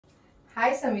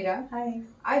Hi Samira. Hi.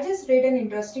 I just read an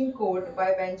interesting quote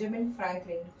by Benjamin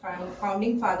Franklin,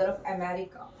 founding father of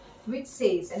America, which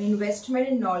says an investment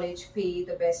in knowledge pay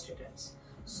the best returns.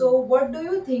 So what do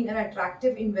you think an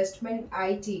attractive investment in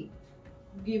IT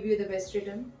give you the best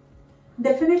return?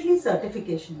 Definitely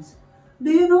certifications.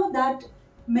 Do you know that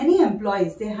many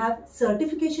employees they have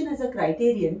certification as a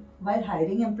criterion while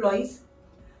hiring employees?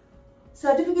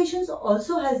 Certifications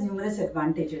also has numerous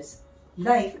advantages,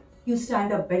 like you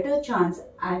stand a better chance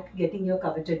at getting your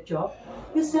coveted job,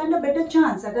 you stand a better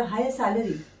chance at a higher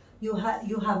salary, you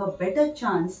have a better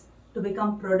chance to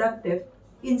become productive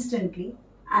instantly,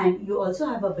 and you also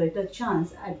have a better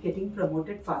chance at getting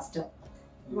promoted faster.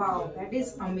 Wow, that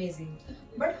is amazing.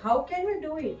 But how can we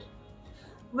do it?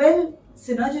 Well,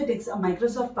 Synergetics, a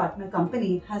Microsoft partner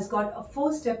company, has got a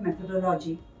 4-step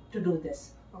methodology to do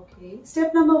this. Okay.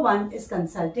 Step number 1 is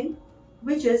consulting,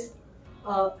 which is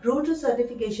road to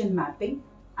certification mapping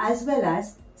as well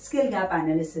as skill gap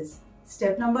analysis.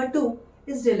 Step number 2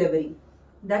 is delivery,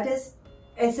 that is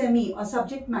SME or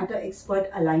subject matter expert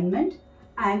alignment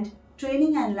and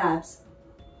training and labs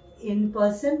in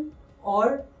person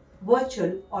or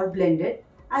virtual or blended,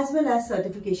 as well as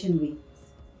certification week.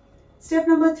 Step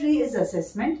number 3 is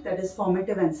assessment, that is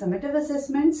formative and summative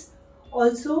assessments.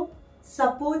 Also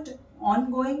support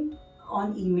ongoing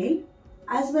on email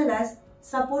as well as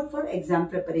support for exam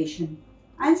preparation.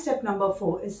 And step number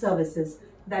 4 is services,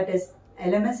 that is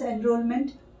LMS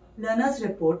enrollment, learners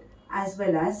report as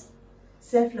well as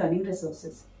self-learning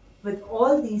resources. With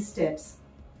all these steps,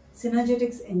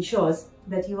 Synergetics ensures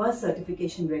that you are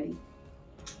certification ready.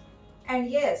 And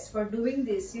yes, for doing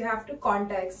this, you have to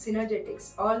contact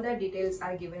Synergetics. All the details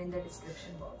are given in the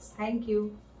description box. Thank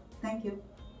you. Thank you.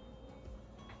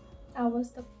 I was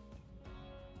the